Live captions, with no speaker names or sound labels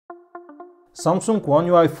Samsung One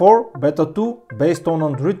UI 4 Beta 2 based on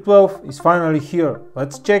Android 12 is finally here.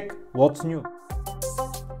 Let's check what's new.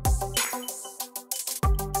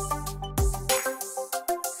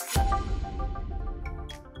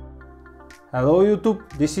 Hello YouTube,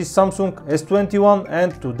 this is Samsung S21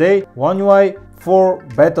 and today One UI 4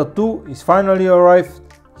 Beta 2 is finally arrived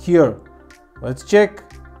here. Let's check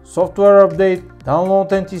software update,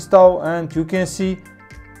 download and install, and you can see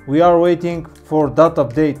we are waiting for that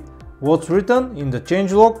update. What's written in the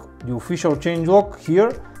changelog, the official changelog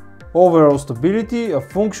here: overall stability of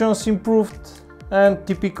functions improved and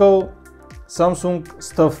typical Samsung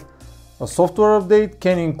stuff. A software update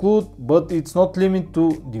can include, but it's not limited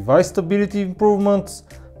to, device stability improvements,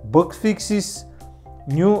 bug fixes,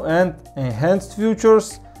 new and enhanced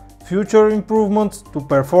features, future improvements to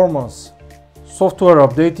performance. Software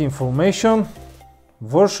update information: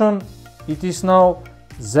 version, it is now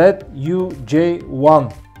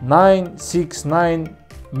ZUJ1. 969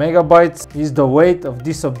 megabytes is the weight of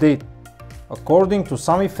this update. According to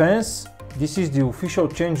some fans, this is the official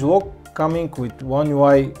changelog coming with One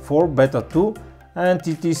UI 4 Beta 2, and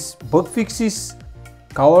it is bug fixes,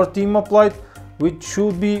 color theme applied, which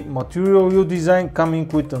should be Material View design coming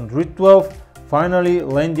with Android 12, finally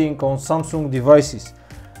landing on Samsung devices.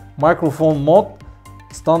 Microphone mode,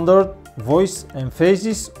 standard, voice and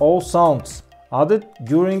faces, all sounds added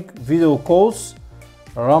during video calls.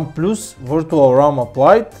 RAM Plus virtual RAM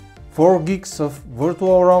applied, 4 gigs of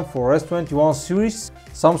virtual RAM for S21 series.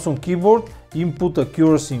 Samsung keyboard input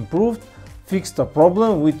accuracy improved, fixed a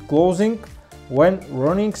problem with closing when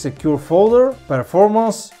running secure folder,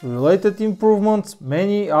 performance related improvements,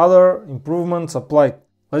 many other improvements applied.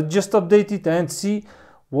 Let's just update it and see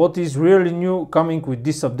what is really new coming with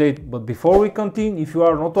this update. But before we continue, if you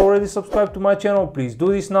are not already subscribed to my channel, please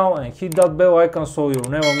do this now and hit that bell icon so you'll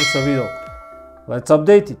never miss a video. Let's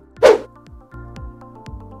update it.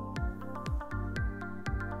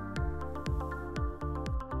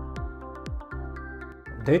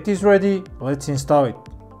 Update is ready, let's install it.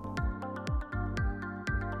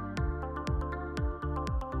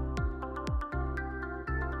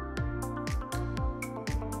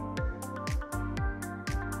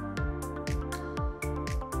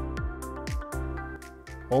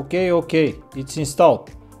 Okay, it's installed.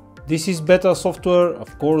 This is beta software,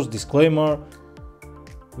 of course, disclaimer.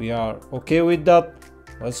 We are okay with that.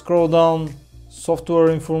 Let's scroll down, software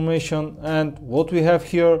information, and what we have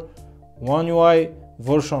here: One UI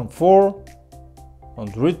version 4,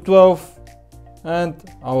 Android 12, and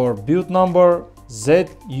our build number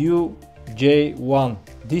ZUJ1.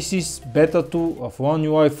 This is beta 2 of One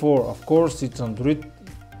UI 4. Of course, it's Android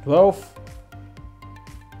 12.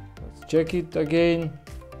 Let's check it again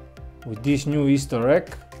with this new Easter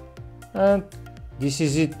egg, and this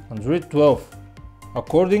is it, Android 12.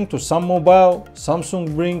 According to Some Mobile,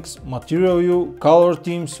 Samsung brings Material View color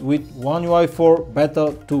themes with One UI 4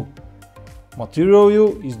 Beta 2. Material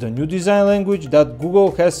View is the new design language that Google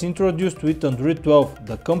has introduced with Android 12.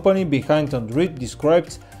 The company behind Android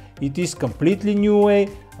describes it is a completely new way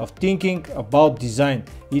of thinking about design.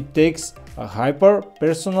 It takes a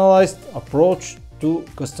hyper-personalized approach to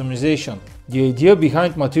customization. The idea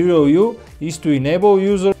behind Material View is to enable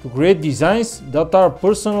users to create designs that are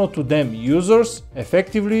personal to them. Users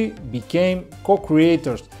effectively became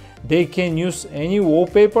co-creators. They can use any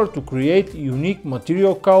wallpaper to create unique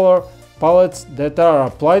material color palettes that are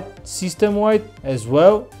applied system-wide as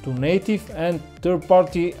well to native and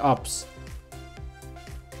third-party apps.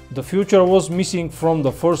 The feature was missing from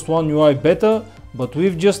the first One UI beta, but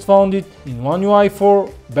we've just found it in One UI 4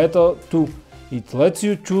 Beta 2. It lets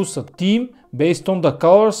you choose a theme based on the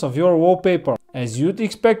colors of your wallpaper. As you'd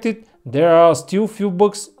expected, there are still few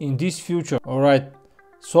bugs in this feature. Alright,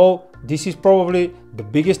 so this is probably the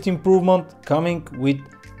biggest improvement coming with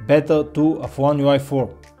Beta 2 of One UI 4.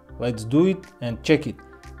 Let's do it and check it.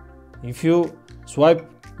 If you swipe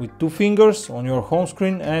with 2 fingers on your home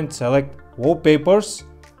screen and select wallpapers,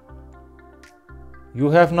 you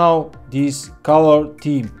have now this color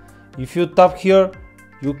theme. If you tap here,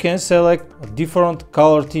 you can select a different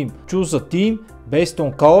color theme. Choose a theme based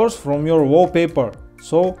on colors from your wallpaper.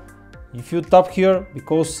 So if you tap here,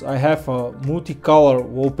 because I have a multicolor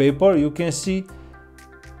wallpaper, you can see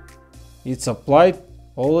it's applied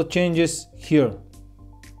all the changes here.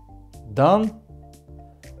 Done.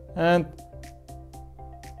 And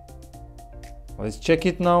let's check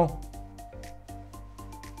it now.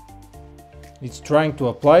 It's trying to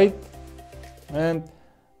apply it, and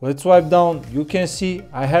let's swipe down. You can see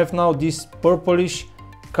I have now this purplish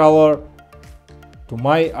color to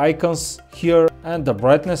my icons here, and the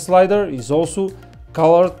brightness slider is also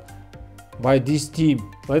colored by this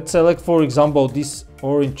theme. Let's select, for example, this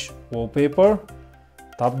orange wallpaper,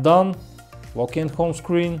 tap done, lock and home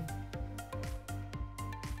screen.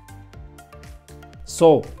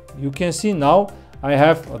 So you can see now I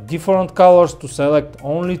have different colors to select,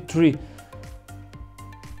 only 3.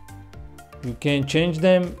 You can change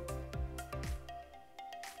them.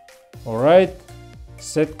 Alright,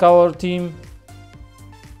 set color theme,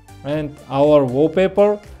 and our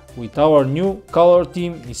wallpaper with our new color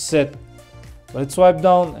theme is set. Let's swipe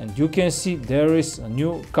down and you can see there is a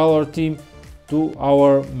new color theme to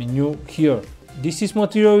our menu here. This is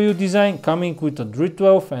Material View design coming with Android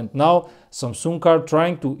 12, and now Samsung are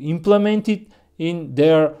trying to implement it in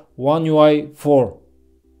their One UI 4.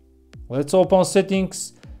 Let's open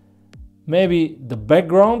settings. Maybe the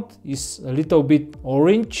background is a little bit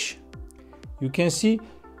orange. You can see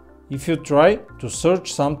if you try to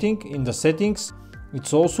search something in the settings,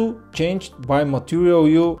 it's also changed by Material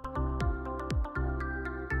View.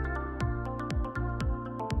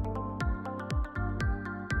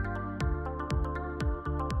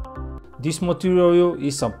 This Material View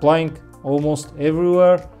is applying almost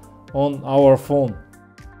everywhere on our phone.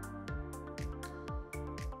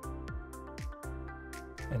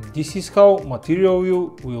 And this is how Material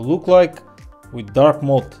View will look like with dark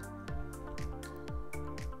mode.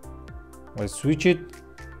 Let's switch it.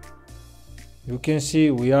 You can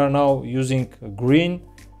see we are now using green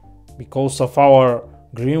because of our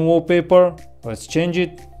green wallpaper. Let's change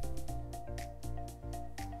it.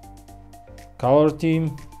 Color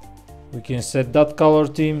theme. We can set that color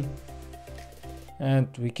theme and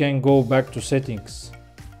we can go back to settings.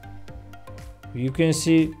 You can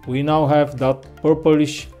see we now have that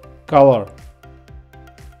purplish color.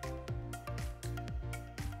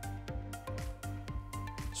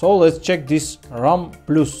 So let's check this RAM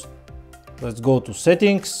Plus. Let's go to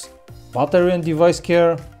settings, battery and device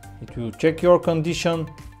care. It will check your condition.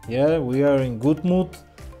 Yeah, we are in good mood.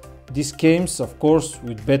 This comes of course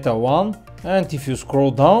with beta 1, and if you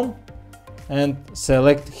scroll down and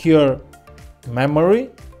select here memory,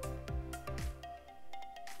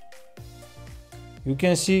 you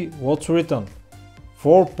can see what's written.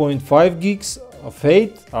 4.5 gigs of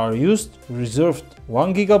 8 are used, reserved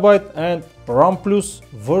 1 GB, and RAM Plus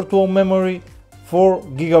virtual memory 4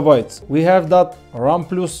 GB. We have that RAM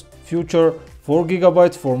Plus future 4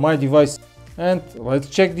 GB for my device. And let's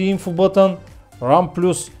check the info button. RAM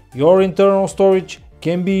Plus, your internal storage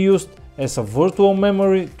can be used as a virtual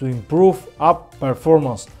memory to improve app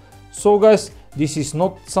performance. So guys, this is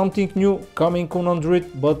not something new coming on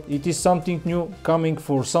Android, but it is something new coming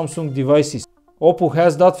for Samsung devices. Oppo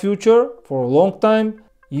has that feature for a long time,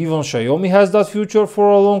 even Xiaomi has that feature for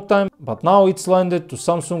a long time, but now it's landed to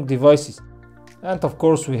Samsung devices. And of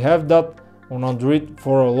course we have that on Android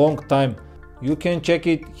for a long time. You can check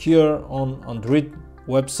it here on Android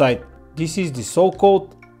website. This is the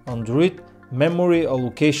so-called Android memory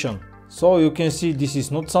allocation. So you can see this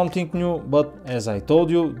is not something new, but as I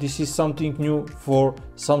told you, this is something new for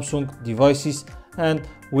Samsung devices, and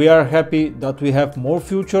we are happy that we have more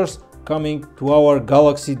features coming to our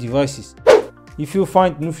Galaxy devices. If you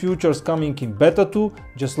find new features coming in beta 2,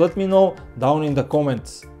 just let me know down in the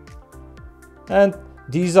comments. And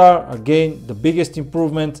these are again the biggest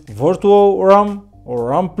improvement: virtual RAM or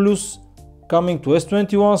RAM Plus coming to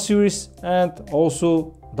S21 series, and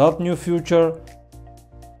also that new feature,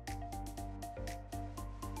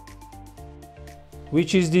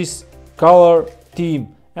 which is this color theme,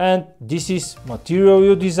 and this is Material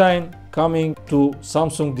View design coming to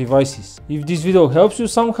Samsung devices. If this video helps you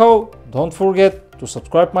somehow, don't forget to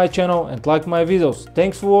subscribe my channel and like my videos.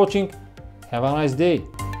 Thanks for watching. Have a nice day.